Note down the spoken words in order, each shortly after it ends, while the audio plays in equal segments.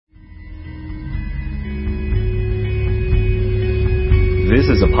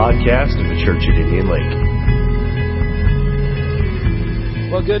This is a podcast of the Church at Indian Lake.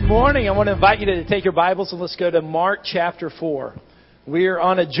 Well, good morning. I want to invite you to take your Bibles and let's go to Mark chapter 4. We're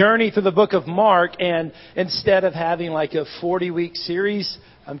on a journey through the book of Mark, and instead of having like a 40-week series,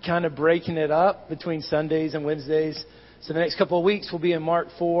 I'm kind of breaking it up between Sundays and Wednesdays. So the next couple of weeks we'll be in Mark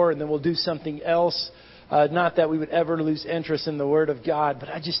 4, and then we'll do something else. Not that we would ever lose interest in the Word of God, but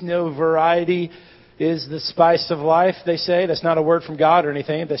I just know variety is the spice of life, they say. That's not a word from God or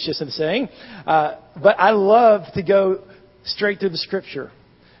anything. That's just a saying. But I love to go straight through the Scripture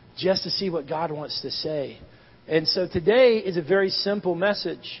just to see what God wants to say. And so today is a very simple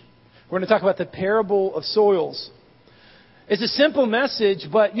message. We're going to talk about the parable of soils. It's a simple message,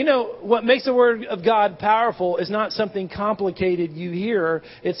 but you know, what makes the Word of God powerful is not something complicated you hear.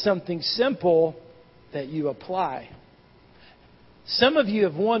 It's something simple that you apply. Some of you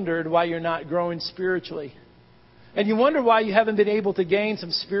have wondered why you're not growing spiritually. And you wonder why you haven't been able to gain some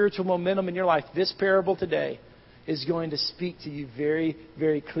spiritual momentum in your life. This parable today is going to speak to you very,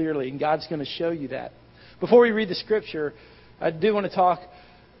 very clearly. And God's going to show you that. Before we read the Scripture, I do want to talk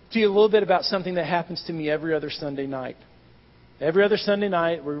to you a little bit about something that happens to me every other Sunday night. Every other Sunday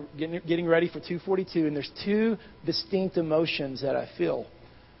night, we're getting ready for 242, and there's two distinct emotions that I feel.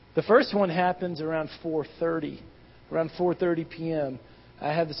 The first one happens around 4:30. Around 4:30 p.m.,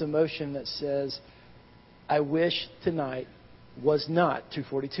 I have this emotion that says, I wish tonight was not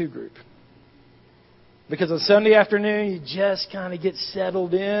 242 group. Because on Sunday afternoon, you just kind of get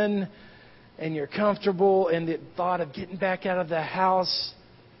settled in and you're comfortable, and the thought of getting back out of the house,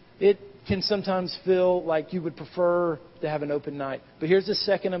 it can sometimes feel like you would prefer to have an open night. But here's the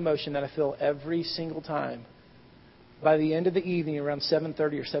second emotion that I feel every single time. By the end of the evening, around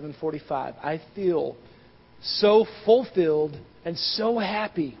 7:30 or 7:45, I feel so fulfilled and so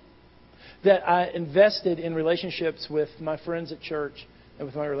happy that I invested in relationships with my friends at church and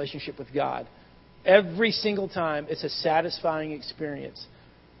with my relationship with God. Every single time, it's a satisfying experience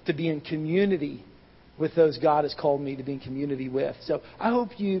to be in community with those God has called me to be in community with. So I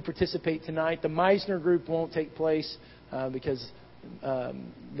hope you participate tonight. The Meisner group won't take place because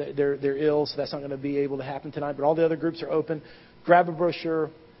they're ill, so that's not going to be able to happen tonight. But all the other groups are open. Grab a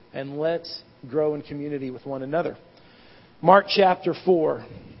brochure and let's grow in community with one another. Mark chapter 4.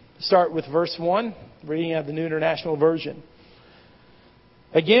 Start with verse 1, reading out of the New International Version.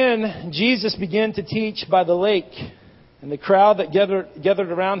 Again, Jesus began to teach by the lake, and the crowd that gathered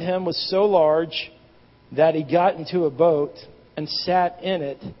around him was so large that he got into a boat and sat in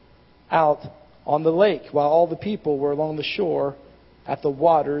it out on the lake, while all the people were along the shore at the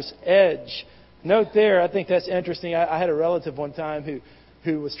water's edge. Note there, I think that's interesting. I had a relative one time who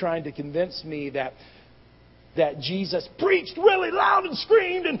was trying to convince me that Jesus preached really loud and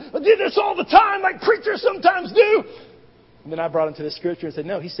screamed and did this all the time like preachers sometimes do. And then I brought him to the Scripture and said,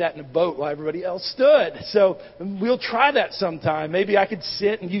 no, he sat in a boat while everybody else stood. So we'll try that sometime. Maybe I could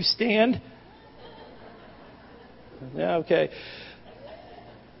sit and you stand. Yeah, okay.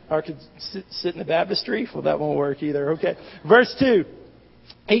 Or I could sit in the baptistry. Well, that won't work either. Okay. Verse 2.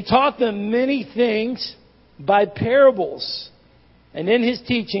 He taught them many things by parables. And in his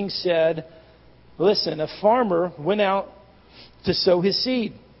teaching said, listen, a farmer went out to sow his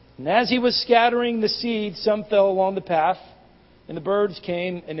seed. And as he was scattering the seed, some fell along the path, and the birds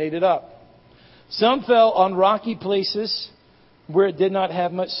came and ate it up. Some fell on rocky places where it did not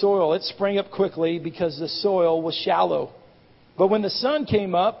have much soil. It sprang up quickly because the soil was shallow. But when the sun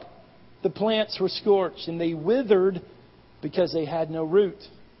came up, the plants were scorched, and they withered because they had no root.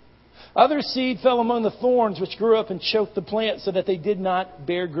 Other seed fell among the thorns, which grew up and choked the plant so that they did not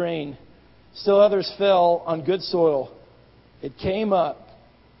bear grain. Still others fell on good soil. It came up,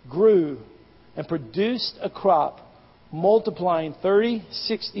 grew, and produced a crop, multiplying 30,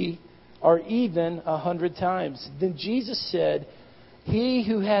 60, or even 100 times. Then Jesus said, he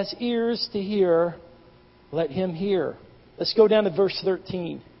who has ears to hear, let him hear. Let's go down to verse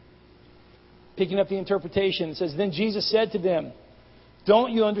 13. Picking up the interpretation, it says, then Jesus said to them,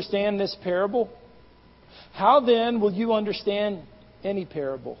 don't you understand this parable? How then will you understand any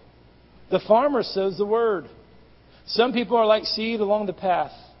parable? The farmer sows the word. Some people are like seed along the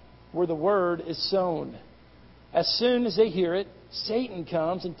path where the word is sown. As soon as they hear it, Satan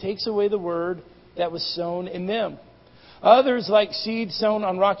comes and takes away the word that was sown in them. Others, like seed sown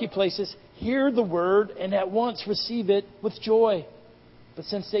on rocky places, hear the word and at once receive it with joy. But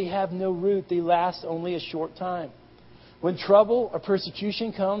since they have no root, they last only a short time. When trouble or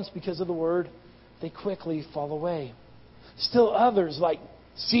persecution comes because of the word, they quickly fall away. Still others, like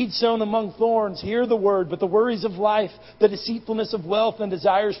seed sown among thorns, hear the word, but the worries of life, the deceitfulness of wealth, and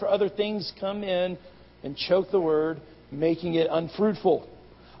desires for other things come in and choke the word, making it unfruitful.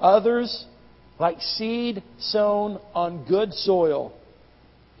 Others, like seed sown on good soil,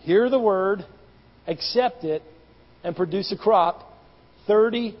 hear the word, accept it, and produce a crop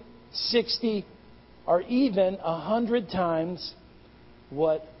 30, 60, or even 100 times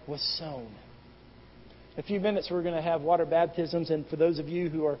what was sown. In a few minutes, we're going to have water baptisms. And for those of you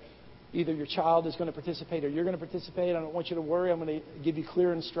who are either your child is going to participate or you're going to participate, I don't want you to worry. I'm going to give you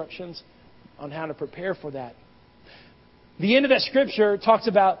clear instructions on how to prepare for that. The end of that scripture talks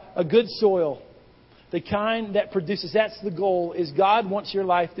about a good soil, the kind that produces. That's the goal, is God wants your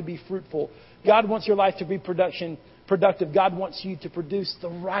life to be fruitful. God wants your life to be productive. God wants you to produce the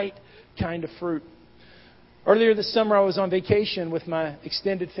right kind of fruit. Earlier this summer, I was on vacation with my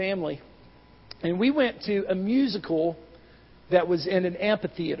extended family. And we went to a musical that was in an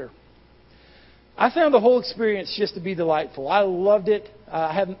amphitheater. I found the whole experience just to be delightful. I loved it.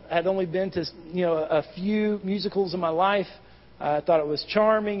 I had only been to a few musicals in my life. I thought it was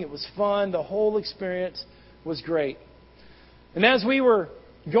charming. It was fun. The whole experience was great. And as we were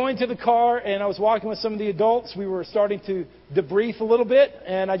going to the car and I was walking with some of the adults, we were starting to debrief a little bit.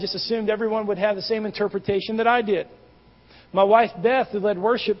 And I just assumed everyone would have the same interpretation that I did. My wife, Beth, who led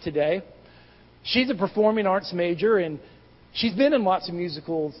worship today, she's a performing arts major, and she's been in lots of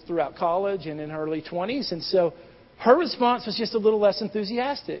musicals throughout college and in her early 20s. And so her response was just a little less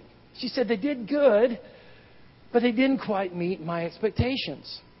enthusiastic. She said they did good, but they didn't quite meet my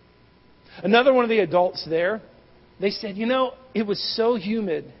expectations. Another one of the adults there, they said, it was so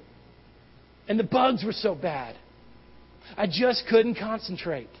humid and the bugs were so bad. I just couldn't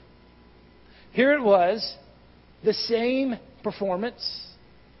concentrate. Here it was, the same performance,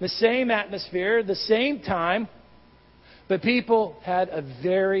 the same atmosphere, the same time, but people had a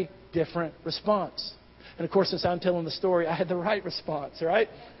very different response. And of course, since I'm telling the story, I had the right response, right?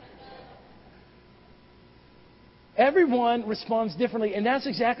 Everyone responds differently. And that's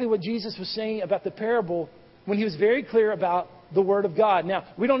exactly what Jesus was saying about the parable when he was very clear about the Word of God. Now,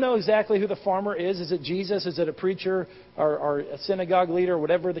 we don't know exactly who the farmer is. Is it Jesus? Is it a preacher or a synagogue leader or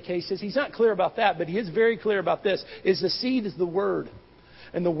whatever the case is? He's not clear about that, but he is very clear about this. Is the seed is the Word.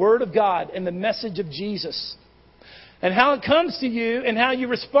 And the Word of God and the message of Jesus. And how it comes to you and how you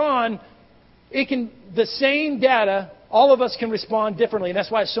respond, the same data, all of us can respond differently. And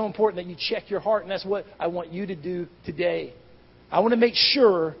that's why it's so important that you check your heart. And that's what I want you to do today. I want to make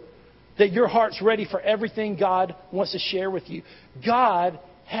sure that your heart's ready for everything God wants to share with you. God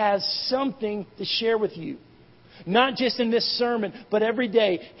has something to share with you. Not just in this sermon, but every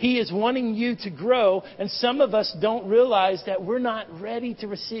day. He is wanting you to grow. And some of us don't realize that we're not ready to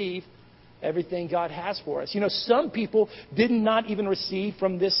receive everything God has for us. Some people did not even receive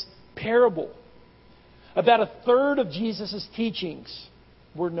from this parable. About a third of Jesus' teachings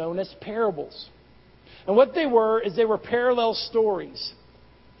were known as parables. And what they were is they were parallel stories.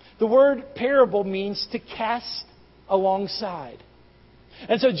 The word parable means to cast alongside.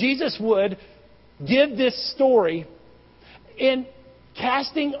 And so Jesus would give this story, and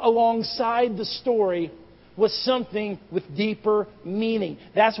casting alongside the story was something with deeper meaning.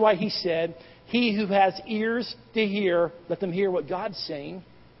 That's why he said, he who has ears to hear, let them hear what God's saying.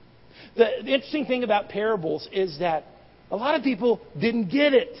 The interesting thing about parables is that a lot of people didn't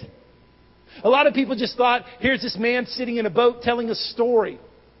get it. A lot of people just thought, here's this man sitting in a boat telling a story.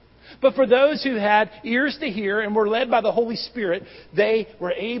 But for those who had ears to hear and were led by the Holy Spirit, they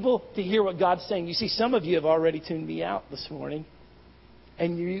were able to hear what God's saying. You see, some of you have already tuned me out this morning,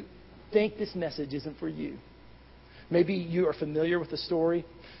 and you think this message isn't for you. Maybe you are familiar with the story.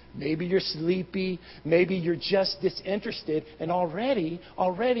 Maybe you're sleepy. Maybe you're just disinterested. And already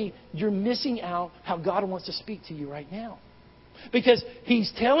you're missing out how God wants to speak to you right now. Because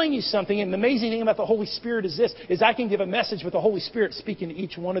He's telling you something. And the amazing thing about the Holy Spirit is this, is I can give a message with the Holy Spirit speaking to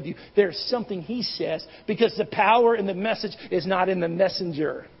each one of you. There's something He says, because the power in the message is not in the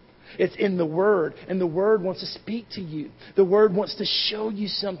messenger. It's in the Word. And the Word wants to speak to you. The Word wants to show you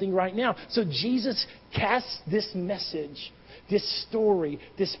something right now. So Jesus casts this message, this story,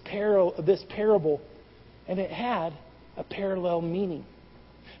 this parable, and it had a parallel meaning.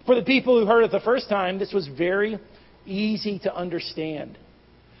 For the people who heard it the first time, this was very easy to understand.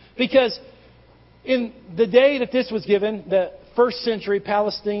 Because in the day that this was given, the first century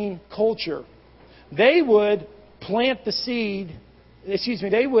Palestine culture, they would plant the seed,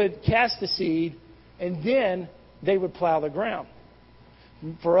 they would cast the seed, and then they would plow the ground.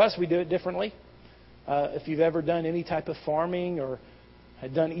 For us, we do it differently. If you've ever done any type of farming or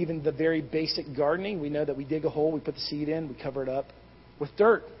had done even the very basic gardening, we know that we dig a hole, we put the seed in, we cover it up with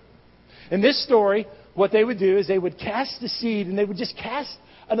dirt. In this story, what they would do is they would cast the seed, and they would just cast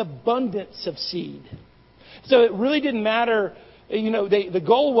an abundance of seed. So it really didn't matter the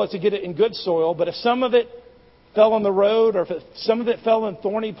goal was to get it in good soil, but if some of it fell on the road or if some of it fell in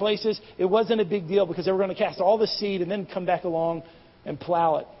thorny places, it wasn't a big deal because they were going to cast all the seed and then come back along and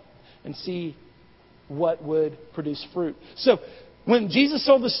plow it and see what would produce fruit. So when Jesus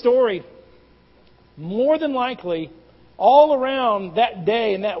told the story, more than likely, all around that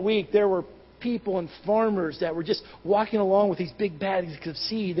day and that week, there were people and farmers that were just walking along with these big bags of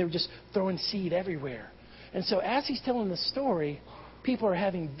seed. They were just throwing seed everywhere. And so as he's telling the story, people are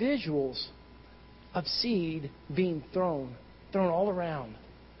having visuals of seed being thrown all around,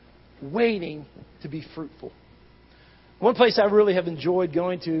 waiting to be fruitful. One place I really have enjoyed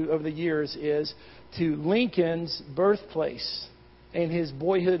going to over the years is to Lincoln's birthplace and his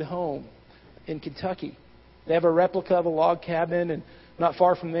boyhood home in Kentucky. They have a replica of a log cabin, and not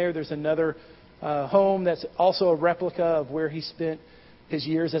far from there's another home that's also a replica of where he spent his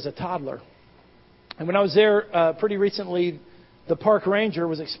years as a toddler. And when I was there pretty recently, the park ranger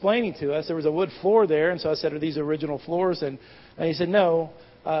was explaining to us there was a wood floor there, and so I said, "Are these original floors?" And he said, "No."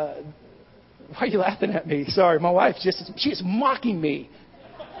 Why are you laughing at me? Sorry, my wife she's mocking me.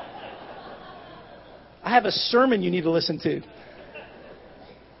 I have a sermon you need to listen to.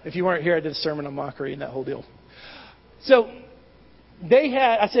 If you weren't here, I did a sermon on mockery and that whole deal. So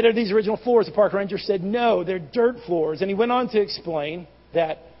I said, "Are these original floors?" The park ranger said, "No, they're dirt floors." And he went on to explain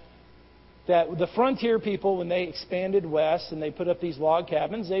that the frontier people, when they expanded west and they put up these log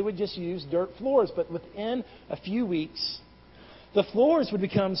cabins, they would just use dirt floors. But within a few weeks, the floors would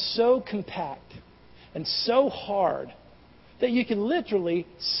become so compact and so hard that you could literally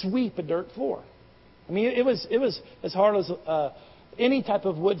sweep a dirt floor. I mean, it was as hard as any type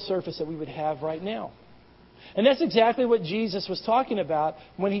of wood surface that we would have right now. And that's exactly what Jesus was talking about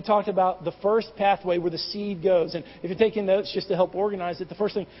when he talked about the first pathway where the seed goes. And if you're taking notes, just to help organize it, the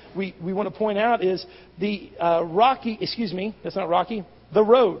first thing we want to point out is the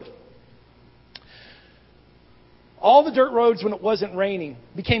road. All the dirt roads, when it wasn't raining,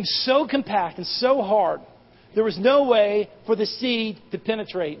 became so compact and so hard, there was no way for the seed to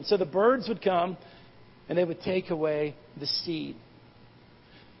penetrate. And so the birds would come and they would take away the seed.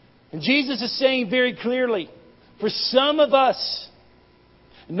 And Jesus is saying very clearly, for some of us,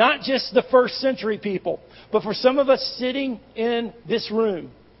 not just the first century people, but for some of us sitting in this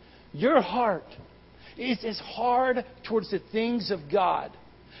room, your heart is as hard towards the things of God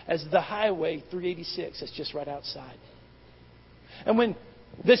as the highway 386 that's just right outside. And when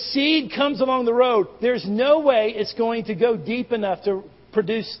the seed comes along the road, there's no way it's going to go deep enough to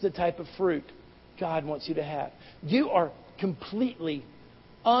produce the type of fruit God wants you to have. You are completely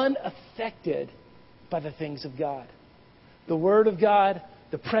unaffected by the things of God. The Word of God,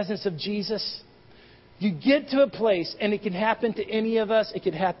 the presence of Jesus. You get to a place, and it can happen to any of us, it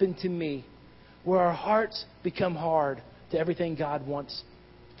can happen to me, where our hearts become hard to everything God wants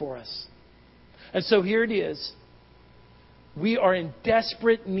for us. And so here it is. We are in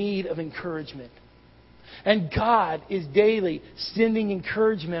desperate need of encouragement. And God is daily sending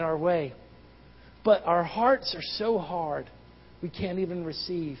encouragement our way. But our hearts are so hard, we can't even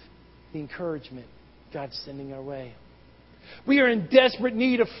receive the encouragement God's sending our way. We are in desperate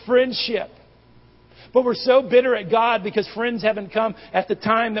need of friendship. But we're so bitter at God because friends haven't come at the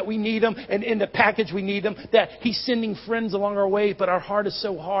time that we need them and in the package we need them, that He's sending friends along our way, but our heart is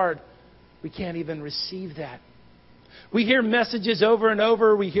so hard, we can't even receive that. We hear messages over and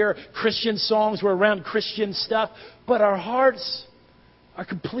over. We hear Christian songs. We're around Christian stuff. But our hearts are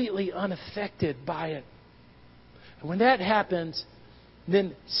completely unaffected by it. And when that happens,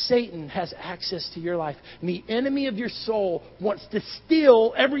 then Satan has access to your life. And the enemy of your soul wants to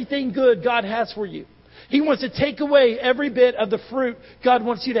steal everything good God has for you. He wants to take away every bit of the fruit God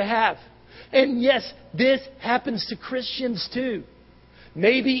wants you to have. And yes, this happens to Christians too.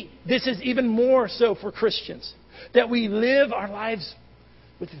 Maybe this is even more so for Christians. That we live our lives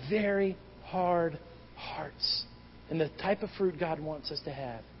with very hard hearts. And the type of fruit God wants us to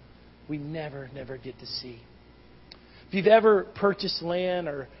have, we never get to see. If you've ever purchased land,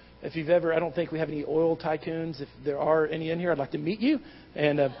 or if you've ever, I don't think we have any oil tycoons. If there are any in here, I'd like to meet you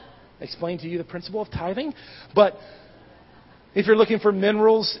and explain to you the principle of tithing. But if you're looking for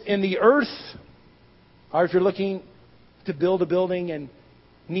minerals in the earth, or if you're looking to build a building and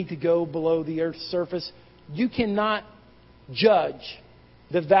need to go below the earth's surface, you cannot judge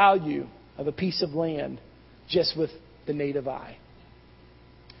the value of a piece of land just with the native eye.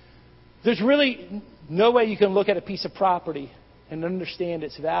 There's really no way you can look at a piece of property and understand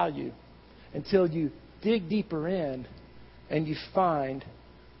its value until you dig deeper in and you find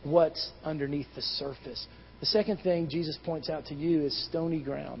what's underneath the surface. The second thing Jesus points out to you is stony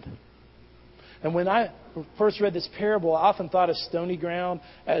ground. And when I first read this parable, I often thought of stony ground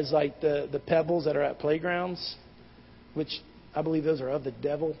as like the pebbles that are at playgrounds, which I believe those are of the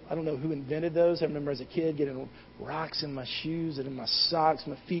devil. I don't know who invented those. I remember as a kid getting rocks in my shoes and in my socks,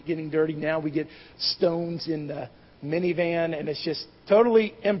 my feet getting dirty. Now we get stones in the minivan, and it's just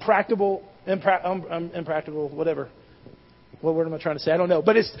totally impractical, whatever. What word am I trying to say? I don't know.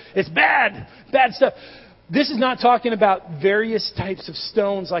 But it's bad stuff. This is not talking about various types of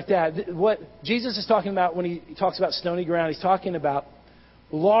stones like that. What Jesus is talking about when he talks about stony ground, he's talking about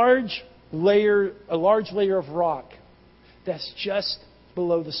a large layer of rock that's just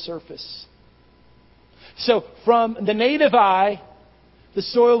below the surface. So from the native eye, the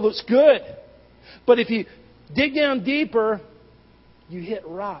soil looks good. But if you dig down deeper, you hit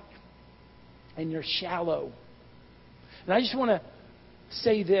rock and you're shallow. And I just want to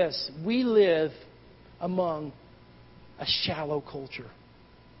say this. We live among a shallow culture.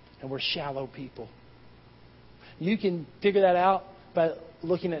 And we're shallow people. You can figure that out by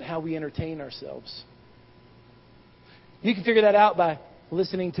looking at how we entertain ourselves. You can figure that out by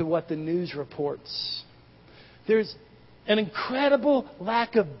listening to what the news reports. There's an incredible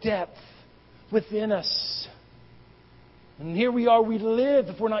lack of depth within us. And here we are, we live,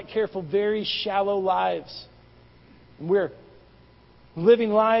 if we're not careful, very shallow lives. And we're living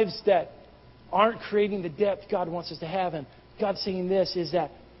lives that aren't creating the depth God wants us to have. And God's saying this, is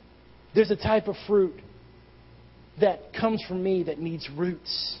that there's a type of fruit that comes from me that needs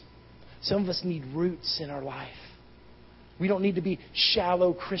roots. Some of us need roots in our life. We don't need to be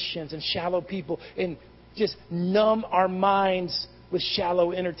shallow Christians and shallow people and just numb our minds with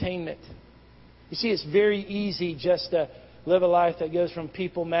shallow entertainment. You see, it's very easy just to live a life that goes from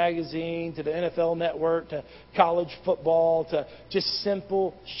People magazine to the NFL Network to college football to just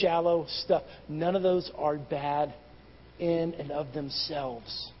simple, shallow stuff. None of those are bad in and of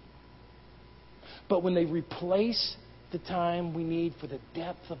themselves. But when they replace the time we need for the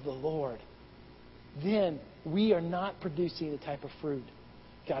depth of the Lord, then we are not producing the type of fruit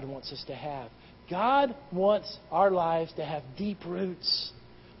God wants us to have. God wants our lives to have deep roots.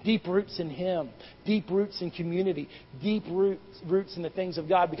 Deep roots in Him. Deep roots in community. Deep roots in the things of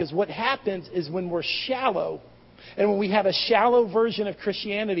God. Because what happens is when we're shallow, and when we have a shallow version of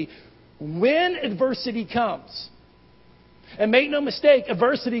Christianity, when adversity comes, and make no mistake,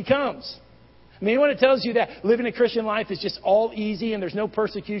 adversity comes. I mean, anyone that tells you that living a Christian life is just all easy and there's no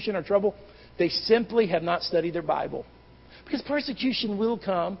persecution or trouble, they simply have not studied their Bible. Because persecution will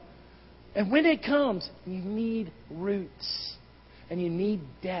come. And when it comes, you need roots. And you need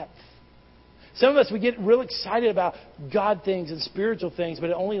depth. Some of us, we get real excited about God things and spiritual things, but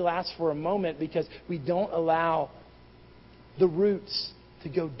it only lasts for a moment because we don't allow the roots to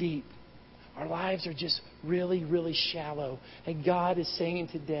go deep. Our lives are just really, really shallow. And God is saying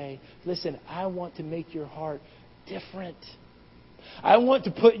today, listen, I want to make your heart different. I want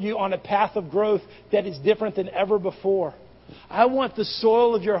to put you on a path of growth that is different than ever before. I want the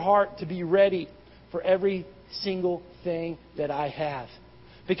soil of your heart to be ready for every single thing that I have.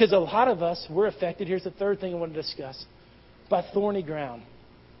 Because a lot of us, we're affected. Here's the third thing I want to discuss. By thorny ground.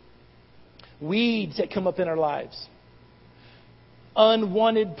 Weeds that come up in our lives.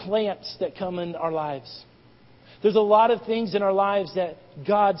 Unwanted plants that come in our lives. There's a lot of things in our lives that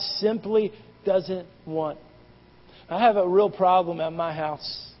God simply doesn't want. I have a real problem at my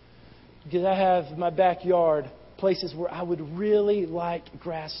house. Because I have in my backyard places where I would really like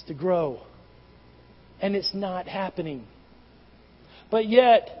grass to grow. And it's not happening. But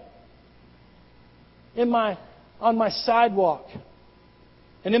yet, on my sidewalk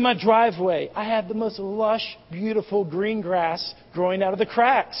and in my driveway, I have the most lush, beautiful green grass growing out of the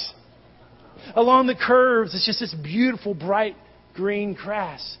cracks. Along the curves, it's just this beautiful, bright green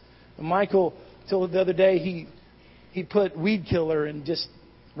grass. And Michael, till the other day, he put weed killer and just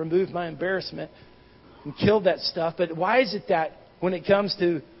removed my embarrassment and killed that stuff. But why is it that when it comes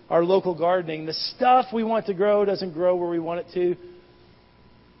to our local gardening, the stuff we want to grow doesn't grow where we want it to,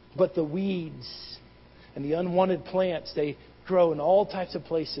 but the weeds and the unwanted plants, they grow in all types of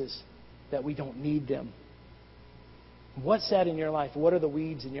places that we don't need them. What's that in your life? What are the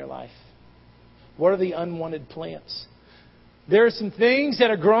weeds in your life? What are the unwanted plants? There are some things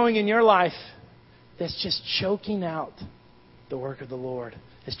that are growing in your life that's just choking out the work of the Lord.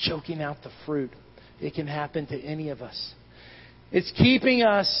 It's choking out the fruit. It can happen to any of us. It's keeping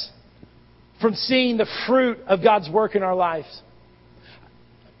us from seeing the fruit of God's work in our lives.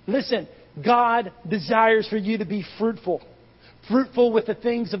 Listen, God desires for you to be fruitful. Fruitful with the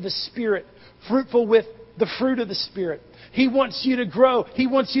things of the Spirit. Fruitful with the fruit of the Spirit. He wants you to grow. He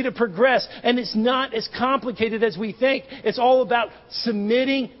wants you to progress. And it's not as complicated as we think. It's all about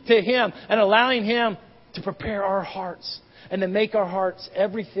submitting to Him and allowing Him to prepare our hearts and to make our hearts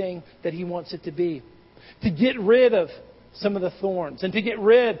everything that He wants it to be. To get rid of some of the thorns and to get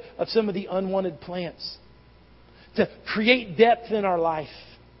rid of some of the unwanted plants. To create depth in our life.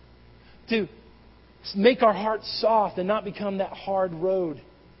 To make our hearts soft and not become that hard road,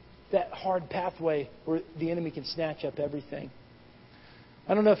 that hard pathway where the enemy can snatch up everything.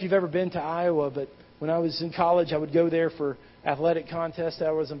 I don't know if you've ever been to Iowa, but when I was in college, I would go there for athletic contests that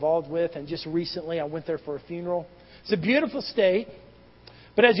I was involved with. And just recently, I went there for a funeral. It's a beautiful state.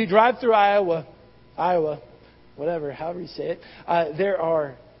 But as you drive through Iowa, whatever, however you say it, there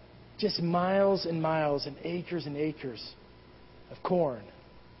are just miles and miles and acres of corn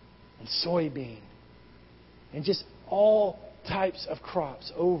and soybean and just all types of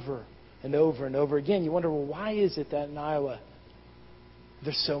crops over and over and over again. You wonder, well, why is it that in Iowa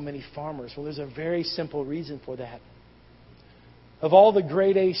there's so many farmers? Well, there's a very simple reason for that. Of all the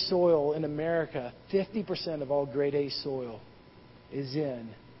grade A soil in America, 50% of all grade A soil is in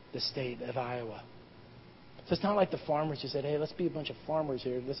the state of Iowa. So it's not like the farmers just said, hey, let's be a bunch of farmers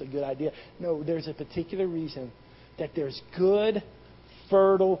here. That's a good idea. No, there's a particular reason that there's good,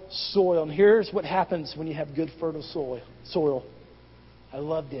 fertile soil. And here's what happens when you have good, fertile soil. I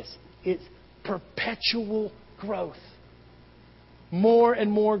love this. It's perpetual growth. More and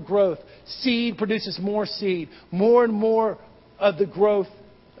more growth. Seed produces more seed. More and more of the growth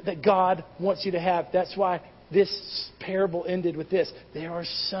that God wants you to have. That's why this parable ended with this. There are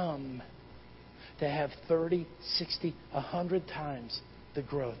some that have 30, 60, 100 times the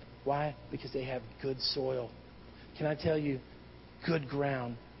growth. Why? Because they have good soil. Can I tell you, good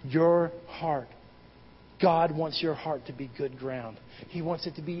ground. Your heart. God wants your heart to be good ground. He wants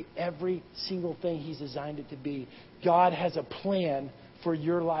it to be every single thing He's designed it to be. God has a plan for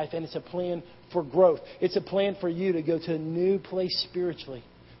your life, and it's a plan for growth. It's a plan for you to go to a new place spiritually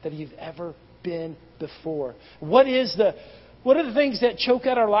that you've ever been before. What are the things that choke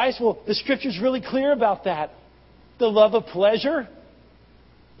out our lives? Well, the Scripture's really clear about that. The love of pleasure,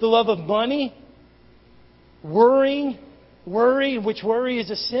 the love of money, worrying, which worry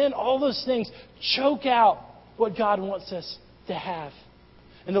is a sin. All those things choke out what God wants us to have.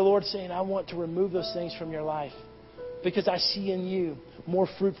 And the Lord's saying, I want to remove those things from your life because I see in you more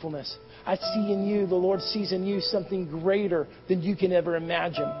fruitfulness. I see in you, the Lord sees in you something greater than you can ever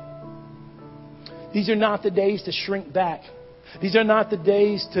imagine. These are not the days to shrink back. These are not the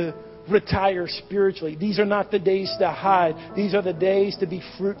days to retire spiritually. These are not the days to hide. These are the days to be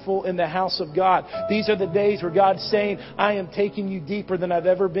fruitful in the house of God. These are the days where God's saying, I am taking you deeper than I've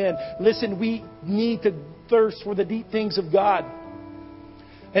ever been. Listen, we need to thirst for the deep things of God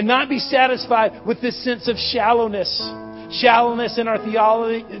and not be satisfied with this sense of shallowness. Shallowness in our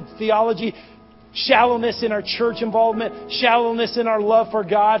theology, shallowness in our church involvement, shallowness in our love for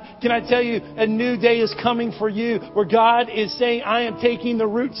God. Can I tell you, a new day is coming for you where God is saying, I am taking the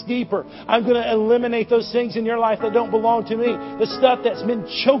roots deeper. I'm going to eliminate those things in your life that don't belong to me. The stuff that's been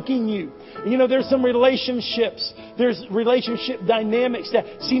choking you. You know, there's some relationships. There's relationship dynamics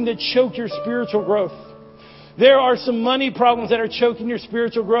that seem to choke your spiritual growth. There are some money problems that are choking your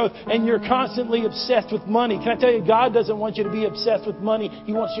spiritual growth, and you're constantly obsessed with money. Can I tell you, God doesn't want you to be obsessed with money.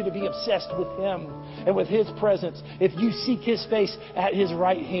 He wants you to be obsessed with Him and with His presence. If you seek His face, at His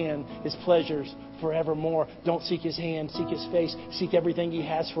right hand His pleasures forevermore. Don't seek His hand, seek His face, seek everything He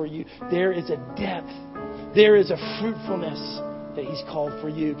has for you. There is a depth, there is a fruitfulness that He's called for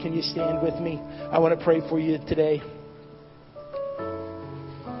you. Can you stand with me? I want to pray for you today.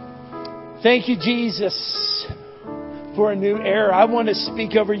 Thank you, Jesus, for a new era. I want to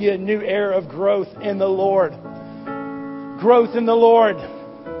speak over you a new era of growth in the Lord. Growth in the Lord.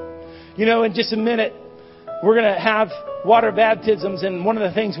 You know, in just a minute, we're going to have water baptisms. And one of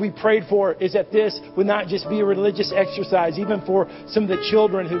the things we prayed for is that this would not just be a religious exercise, even for some of the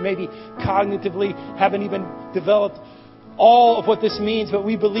children who maybe cognitively haven't even developed all of what this means, but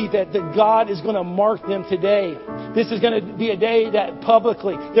we believe that God is going to mark them today. This is going to be a day that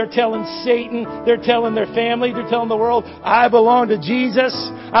publicly they're telling Satan, they're telling their family, they're telling the world, I belong to Jesus.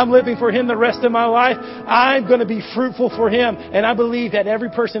 I'm living for Him the rest of my life. I'm going to be fruitful for Him. And I believe that every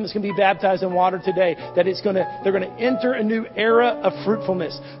person that's going to be baptized in water today, that they're going to enter a new era of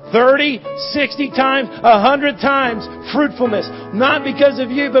fruitfulness. 30, 60 times, 100 times fruitfulness. Not because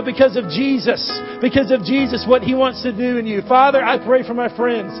of you, but because of Jesus. Because of Jesus, what He wants to do in you. Father, I pray for my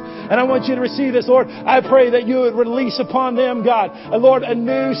friends, and I want you to receive this, Lord. I pray that you would release upon them, God, Lord, a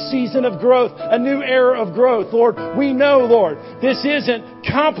new season of growth, a new era of growth. Lord, we know, Lord, this isn't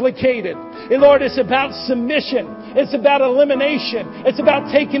complicated. And Lord, it's about submission. It's about elimination. It's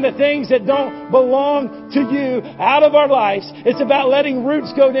about taking the things that don't belong to you out of our lives. It's about letting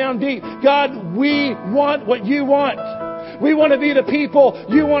roots go down deep. God, we want what you want. We want to be the people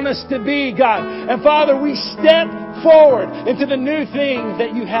you want us to be, God. And Father, we step forward into the new thing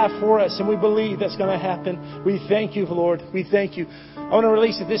that you have for us, and we believe that's going to happen. We thank you, Lord. We thank you. I want to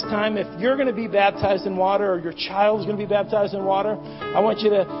release at this time, if you're going to be baptized in water or your child is going to be baptized in water, I want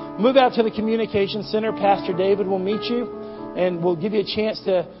you to move out to the communication center. Pastor David will meet you, and we'll give you a chance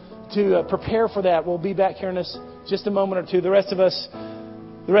to prepare for that. We'll be back here in just a moment or two. The rest of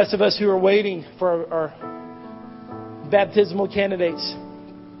us who are waiting for our baptismal candidates,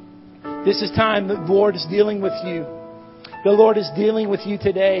 this is time the Lord is dealing with you. The Lord is dealing with you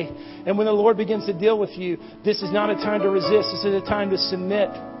today. And when the Lord begins to deal with you, this is not a time to resist. This is a time to submit.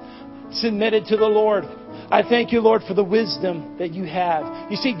 Submit it to the Lord. I thank you, Lord, for the wisdom that you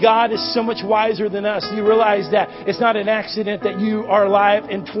have. You see, God is so much wiser than us. You realize that it's not an accident that you are alive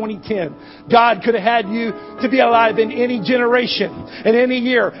in 2010. God could have had you to be alive in any generation, in any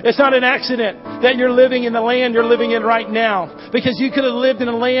year. It's not an accident that you're living in the land you're living in right now, because you could have lived in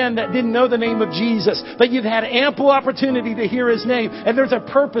a land that didn't know the name of Jesus, but you've had ample opportunity to hear His name, and there's a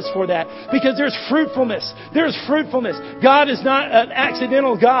purpose for that, because there's fruitfulness. There's fruitfulness. God is not an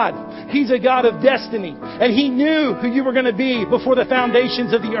accidental God. He's a God of destiny. And He knew who you were going to be before the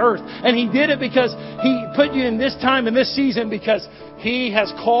foundations of the earth. And He did it because He put you in this time, in this season, because He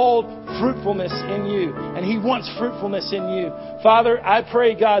has called fruitfulness in you. And He wants fruitfulness in you. Father, I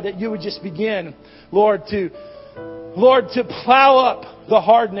pray, God, that you would just begin, Lord, to plow up the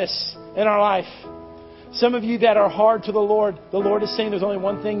hardness in our life. Some of you that are hard to the Lord is saying there's only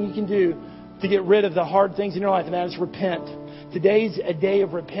one thing you can do to get rid of the hard things in your life, and that is repent. Today's a day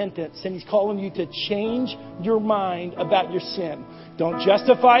of repentance, and He's calling you to change your mind about your sin. Don't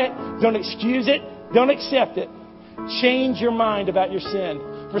justify it. Don't excuse it. Don't accept it. Change your mind about your sin.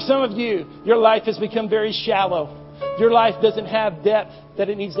 For some of you, your life has become very shallow. Your life doesn't have depth that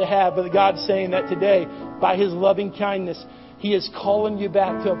it needs to have, but God's saying that today, by His loving kindness, He is calling you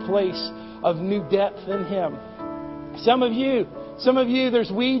back to a place of new depth in Him. Some of you,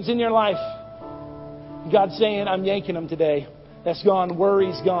 there's weeds in your life. God's saying, I'm yanking them today. That's gone.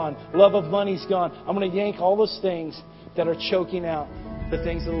 Worry's gone. Love of money's gone. I'm going to yank all those things that are choking out the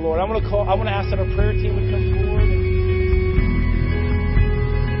things of the Lord. I want to ask that our prayer team would come forward.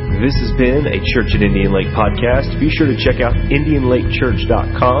 This has been a Church at Indian Lake podcast. Be sure to check out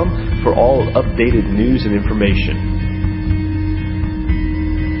IndianLakeChurch.com for all updated news and information.